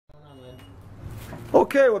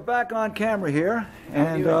Okay, we're back on camera here,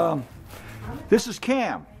 and this is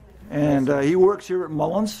Cam, and he works here at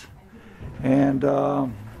Mullins, and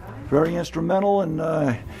very instrumental,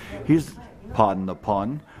 and he's, pardon the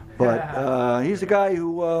pun, but he's a guy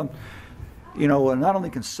who, you know, not only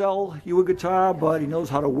can sell you a guitar, but he knows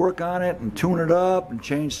how to work on it and tune it up and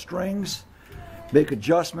change strings, make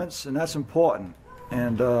adjustments, and that's important.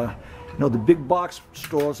 And you know, the big box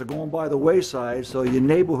stores are going by the wayside, so your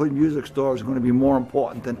neighborhood music store is going to be more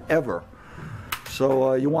important than ever.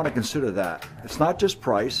 So you want to consider that. It's not just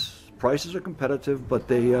price. Prices are competitive, but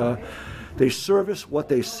they service what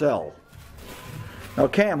they sell. Now,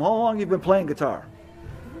 Cam, how long have you been playing guitar?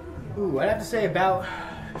 Ooh, I'd have to say about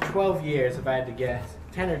 12 years if I had to guess.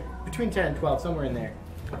 Between 10 and 12, somewhere in there.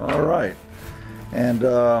 All right. And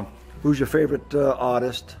who's your favorite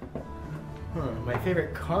artist? My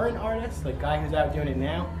favorite current artist, like guy who's out doing it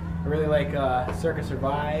now, I really like Circa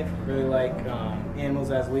Survive, I really like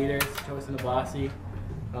Animals as Leaders, Choice and the Bossy.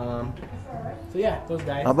 So yeah, those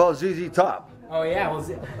guys. How about ZZ Top? Oh yeah, well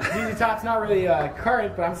ZZ Top's not really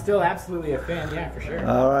current, but I'm still absolutely a fan, yeah, for sure.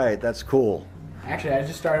 All right, that's cool. Actually, I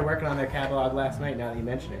just started working on their catalog last night, now that you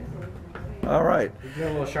mention it. All right. You're doing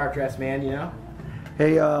a little sharp dressed man, you know?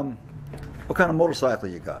 Hey, what kind of motorcycle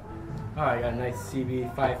you got? Oh, I got a nice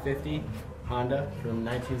CB 550. Honda from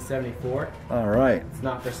 1974. All right. It's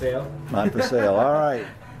not for sale. Not for sale. All right.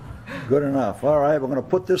 Good enough. All right. We're going to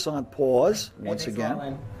put this on pause once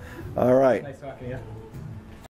again. All right. Nice talking to you.